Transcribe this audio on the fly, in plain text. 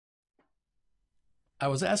I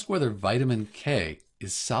was asked whether vitamin K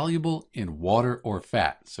is soluble in water or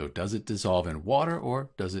fat. So does it dissolve in water or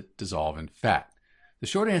does it dissolve in fat? The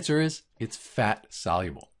short answer is it's fat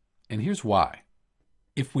soluble. And here's why.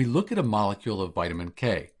 If we look at a molecule of vitamin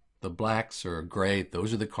K, the blacks or gray,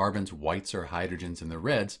 those are the carbons, whites are hydrogens, and the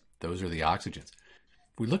reds, those are the oxygens.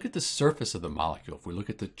 If we look at the surface of the molecule, if we look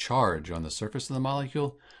at the charge on the surface of the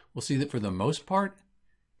molecule, we'll see that for the most part,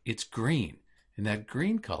 it's green. And that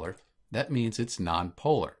green color, that means it's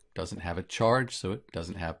nonpolar. It doesn't have a charge, so it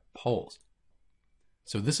doesn't have poles.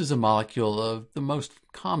 So this is a molecule of the most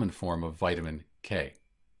common form of vitamin K.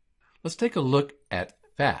 Let's take a look at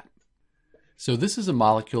fat. So this is a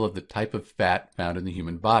molecule of the type of fat found in the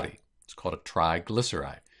human body. It's called a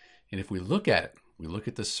triglyceride. And if we look at it, we look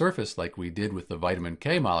at the surface like we did with the vitamin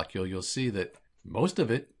K molecule, you'll see that most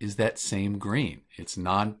of it is that same green. It's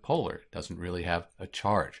nonpolar. It doesn't really have a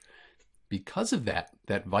charge. Because of that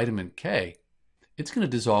vitamin K, it's going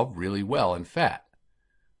to dissolve really well in fat.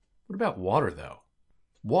 What about water though?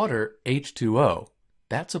 Water, H2O,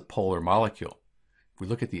 that's a polar molecule. If we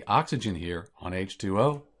look at the oxygen here on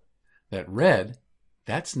H2O, that red,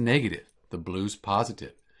 that's negative. The blue's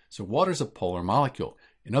positive. So water's a polar molecule.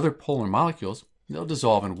 In other polar molecules, they'll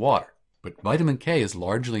dissolve in water. But vitamin K is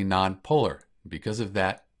largely nonpolar. Because of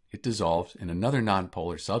that, it dissolves in another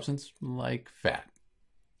nonpolar substance like fat.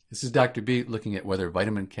 This is Dr. B looking at whether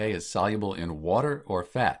vitamin K is soluble in water or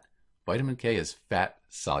fat. Vitamin K is fat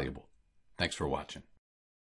soluble. Thanks for watching.